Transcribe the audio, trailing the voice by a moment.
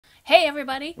Hey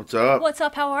everybody. What's up? What's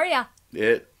up? How are ya?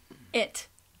 It.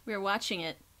 We're watching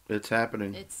it. It's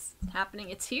happening. It's happening.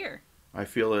 It's here. I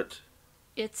feel it.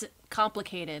 It's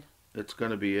complicated. It's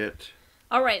gonna be it.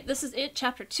 All right, this is it,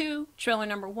 Chapter 2, trailer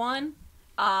number 1.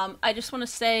 I just want to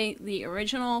say the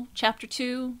original Chapter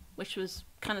 2, which was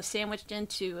kind of sandwiched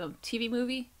into a TV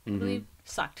movie, I believe,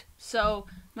 sucked. So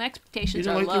my You expectations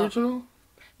didn't are like low. the original?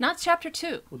 Not Chapter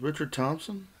 2. With Richard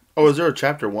Thompson? Oh, is there a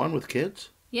Chapter 1 with kids?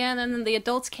 Yeah, and then the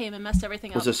adults came and messed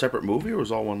everything Was up. it a separate movie or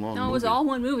was it all one long movie? No, it was all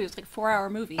one movie. It was like a 4-hour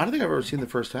movie. I don't think I've ever seen the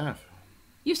first half.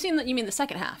 You've seen you mean the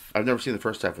second half? I've never seen the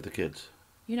first half with the kids.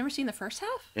 You've never seen the first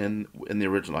half? In the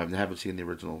original. I haven't seen the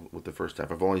original with the first half.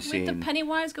 I've only seen... With the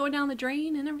Pennywise going down the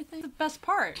drain and everything? The best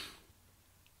part.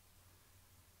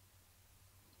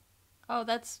 Oh,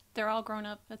 they're all grown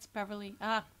up. That's Beverly.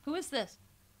 Who is this?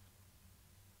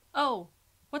 Oh,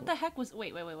 what the heck was...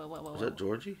 Wait. Was that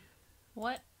Georgie?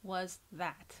 What was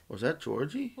that? Was that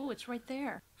Georgie? Oh, it's right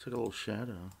there. It's like a little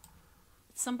shadow.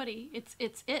 It's somebody. It's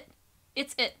it.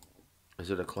 It's it. Is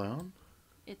it a clown?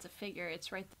 It's a figure.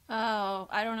 It's right there. Oh,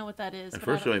 I don't know what that is. At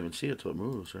first you don't even see it till it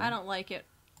moves, right? I don't like it.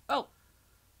 Oh.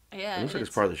 Yeah. It looks like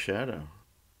it's part of the shadow.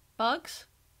 Bugs?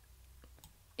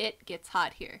 It gets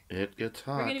hot here. It gets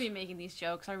hot. We're going to be making these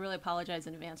jokes. I really apologize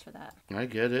in advance for that. I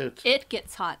get it. It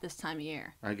gets hot this time of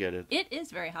year. I get it. It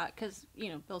is very hot because,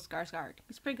 Bill Skarsgård.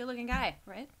 He's a pretty good-looking guy,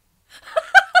 right?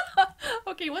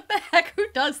 Okay, what the heck? Who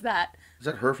does that? Is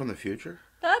that her from the future?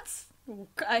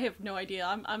 I have no idea.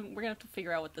 We're going to have to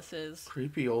figure out what this is.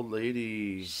 Creepy old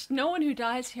lady. No one who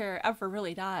dies here ever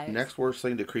really dies. Next worst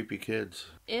thing to creepy kids.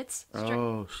 It's...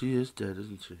 Oh, she is dead,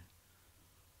 isn't she?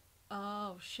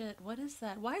 Oh, shit. What is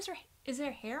that? Is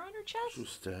there hair on her chest? She was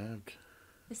stabbed.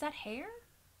 Is that hair?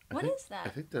 What is that? I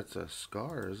think that's a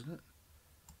scar, isn't it?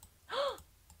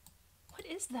 What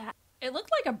is that? It looked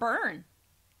like a burn.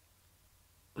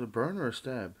 A burn or a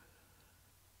stab?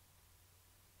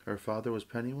 Her father was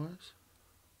Pennywise?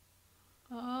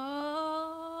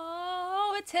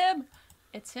 Oh, it's him.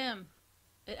 It's him.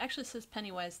 It actually says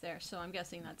Pennywise there, so I'm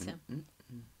guessing that's him.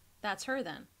 That's her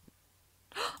then.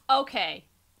 Okay.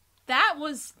 That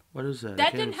was... What is that?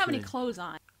 That didn't have any clothes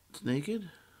on. It's naked?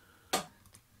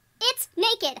 It's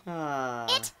naked.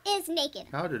 It is naked.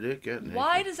 How did it get naked?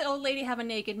 Why does the old lady have a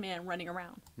naked man running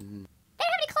around? They don't have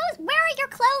any clothes. Where are your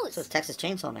clothes? So it's Texas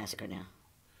Chainsaw Massacre now.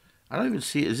 I don't even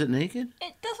see it. Is it naked?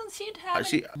 It doesn't seem to have I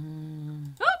see...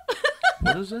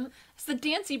 What is that? It's the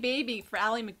Dancy Baby for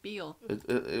Ally McBeal.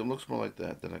 It looks more like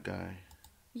that than a guy.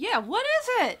 Yeah, what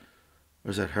is it?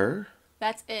 Or is that her?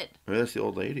 That's it. Maybe that's the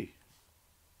old lady.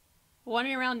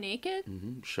 Wandering around naked?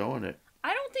 Showing it.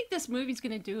 I don't think this movie's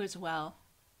going to do as well.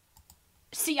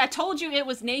 See, I told you it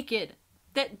was naked.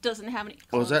 That doesn't have any clothes.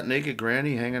 Oh, is that naked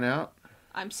granny hanging out?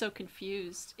 I'm so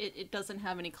confused. It doesn't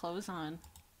have any clothes on.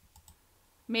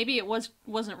 Maybe it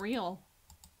wasn't real.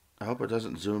 I hope it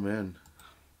doesn't zoom in.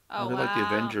 Oh, They're wow. like the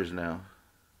Avengers now.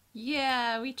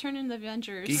 Yeah, we turn into the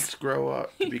Avengers. Geeks grow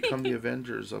up to become the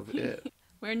Avengers of it.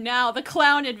 We're now the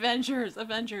clown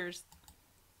Avengers.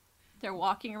 They're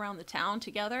walking around the town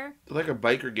together. They're like a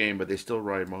biker game, but they still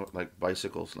ride like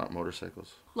bicycles, not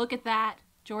motorcycles. Look at that.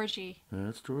 Georgie.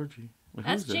 That's Georgie. Wait,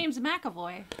 That's who's that? James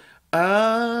McAvoy.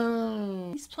 Oh.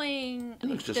 He's playing... He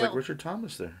looks just like Richard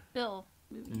Thomas there. Bill.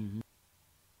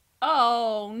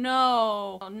 Oh,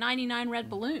 no. 99 red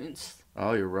balloons.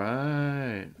 Oh, you're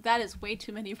right. That is way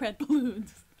too many red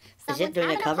balloons. Is it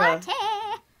doing a cover of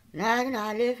La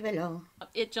La Live Below?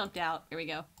 It jumped out. Here we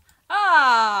go.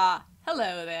 Ah!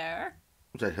 Hello there.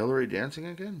 Was that Hillary dancing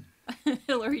again?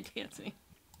 Hillary dancing.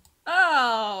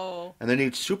 Oh! And they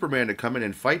need Superman to come in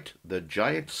and fight the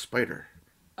giant spider.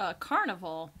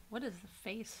 Carnival. What is the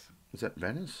face? Is that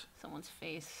Venice? Someone's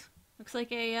face. Looks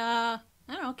like a, I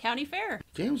don't know, county fair.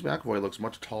 James McAvoy looks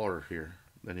much taller here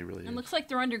than he really is. It looks like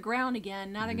they're underground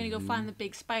again. Now they're going to go find the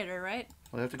big spider, right?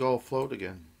 Well, they have to go afloat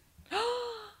again.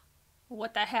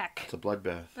 What the heck? It's a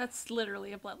bloodbath. That's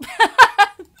literally a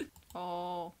bloodbath.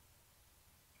 Oh.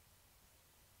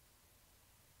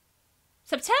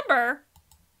 September?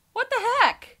 What the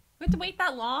heck? We have to wait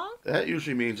that long? That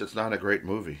usually means it's not a great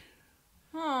movie.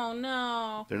 Oh,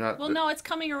 no. They're not... Well, no, it's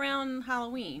coming around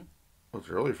Halloween. Well, it's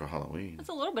early for Halloween. It's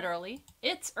a little bit early.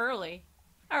 It's early.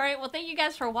 All right, well, thank you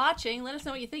guys for watching. Let us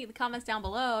know what you think in the comments down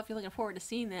below if you're looking forward to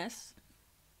seeing this.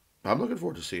 I'm looking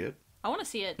forward to see it. I want to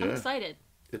see it. Yeah. I'm excited.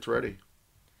 It's ready.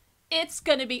 It's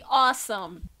going to be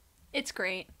awesome. It's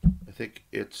great. I think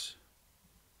it's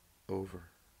over.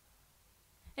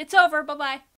 It's over. Bye-bye.